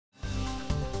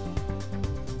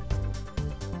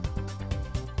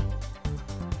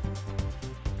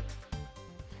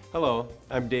Hello,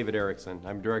 I'm David Erickson.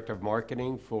 I'm Director of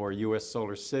Marketing for U.S.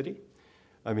 Solar City.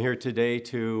 I'm here today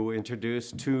to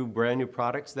introduce two brand new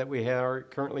products that we are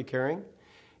currently carrying,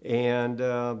 and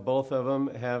both of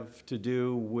them have to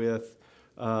do with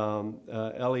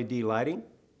LED lighting.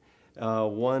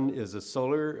 One is a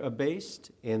solar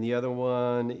based, and the other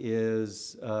one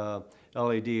is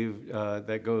LED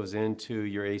that goes into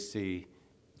your AC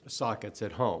sockets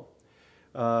at home.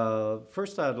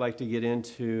 First, I'd like to get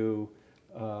into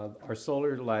our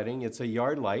solar lighting. It's a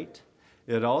yard light.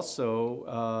 It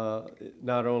also,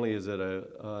 not only is it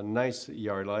a nice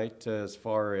yard light as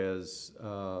far as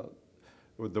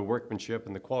with the workmanship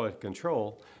and the quality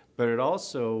control, but it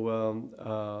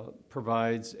also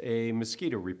provides a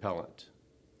mosquito repellent.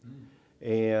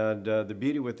 And the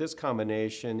beauty with this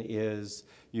combination is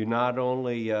you not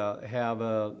only have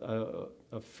a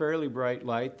fairly bright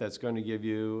light that's going to give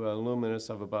you a luminance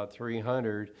of about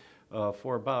 300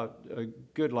 for about a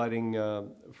good lighting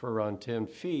for around 10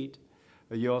 feet.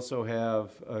 You also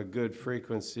have a good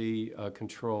frequency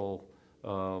control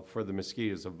for the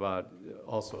mosquitoes about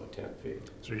also 10 feet.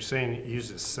 So you're saying it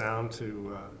uses sound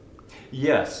to...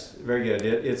 Yes, very good.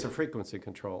 It's a frequency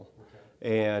control.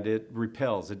 Okay. And it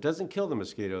repels. It doesn't kill the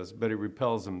mosquitoes, but it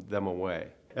repels them away.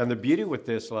 And the beauty with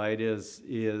this light is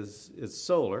it's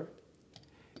solar,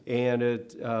 and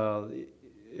it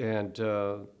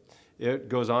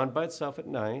goes on by itself at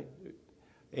night,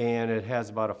 and it has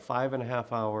about a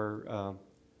 5.5 hour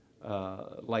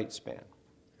light span,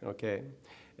 okay?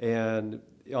 And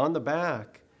on the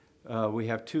back, we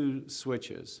have two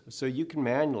switches, so you can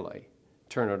manually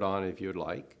turn it on if you'd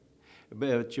like,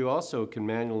 but you also can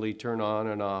manually turn on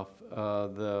and off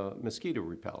the mosquito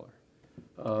repeller.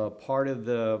 Part of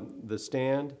the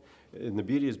stand, and the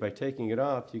beauty is by taking it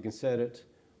off, you can set it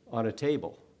on a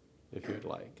table if you'd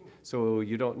like. So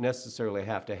you don't necessarily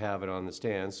have to have it on the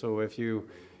stand. So if you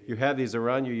have these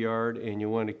around your yard and you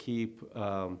want to keep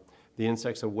the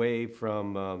insects away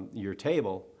from your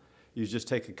table, you just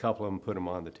take a couple of them and put them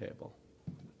on the table.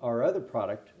 Our other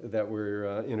product that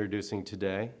we're introducing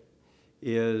today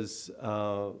is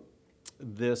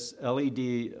this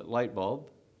LED light bulb.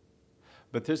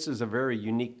 But this is a very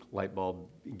unique light bulb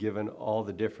given all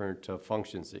the different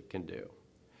functions it can do.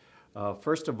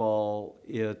 First of all,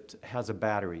 it has a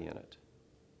battery in it.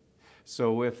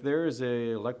 So if there is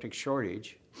an electric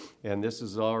shortage, and this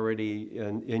is already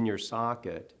in your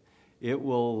socket, it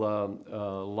will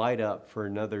light up for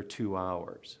another 2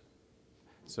 hours.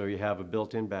 So you have a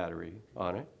built-in battery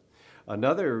on it.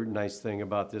 Another nice thing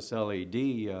about this LED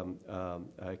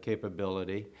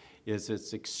capability is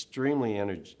it's extremely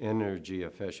energy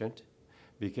efficient,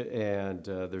 and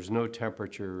there's no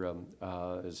temperature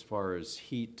as far as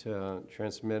heat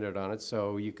transmitted on it,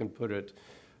 so you can put it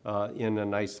in a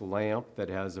nice lamp that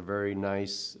has a very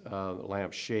nice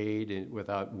lamp shade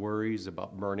without worries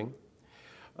about burning.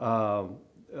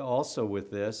 Also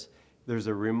with this, there's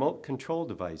a remote control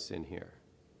device in here.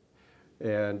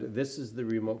 And this is the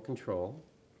remote control.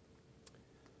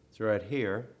 It's right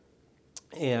here.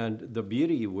 And the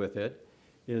beauty with it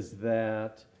is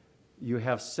that you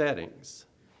have settings.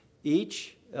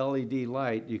 Each LED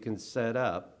light you can set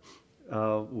up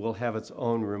will have its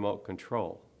own remote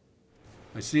control.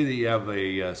 I see that you have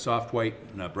a soft white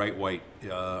and a bright white.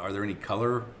 Are there any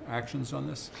color actions on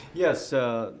this? Yes,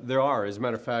 there are. As a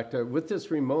matter of fact, with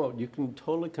this remote, you can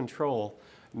totally control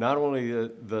not only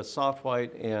the soft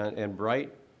white and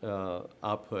bright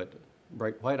output,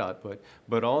 bright white output,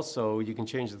 but also you can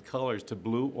change the colors to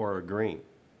blue or a green.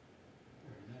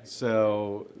 Nice.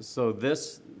 So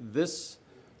this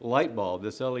light bulb,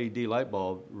 this LED light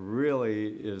bulb, really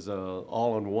is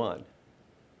all-in-one,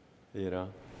 you know.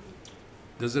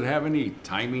 Does it have any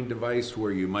timing device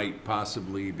where you might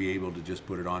possibly be able to just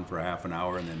put it on for half an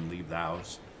hour and then leave the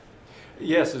house?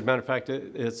 Yes, as a matter of fact,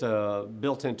 it's a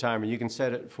built-in timer. You can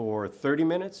set it for 30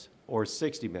 minutes or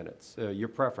 60 minutes, your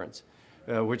preference,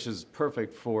 which is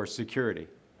perfect for security.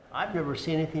 I've never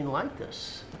seen anything like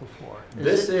this before.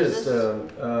 This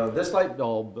light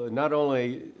bulb, not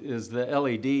only is the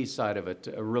LED side of it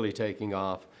really taking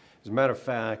off, as a matter of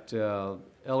fact,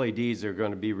 LEDs are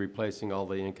going to be replacing all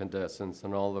the incandescents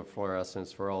and all the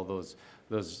fluorescence for all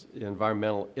those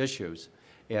environmental issues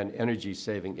and energy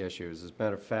saving issues. As a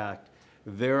matter of fact,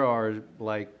 there are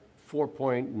like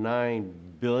 4.9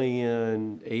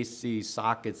 billion AC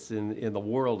sockets in the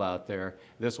world out there.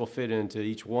 This will fit into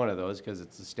each one of those because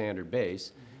it's a standard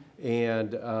base. Mm-hmm.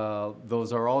 And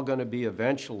those are all going to be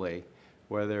eventually,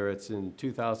 whether it's in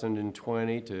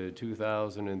 2020 to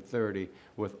 2030,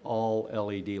 with all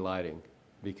LED lighting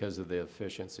because of the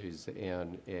efficiencies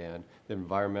and the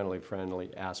environmentally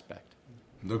friendly aspect.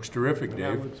 Looks terrific,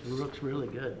 Yeah, Dave. looks really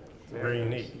good. Very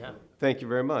unique. Yeah. Thank you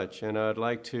very much. And I'd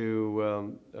like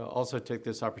to also take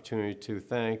this opportunity to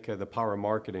thank the Power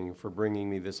Marketing for bringing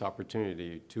me this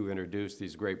opportunity to introduce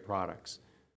these great products.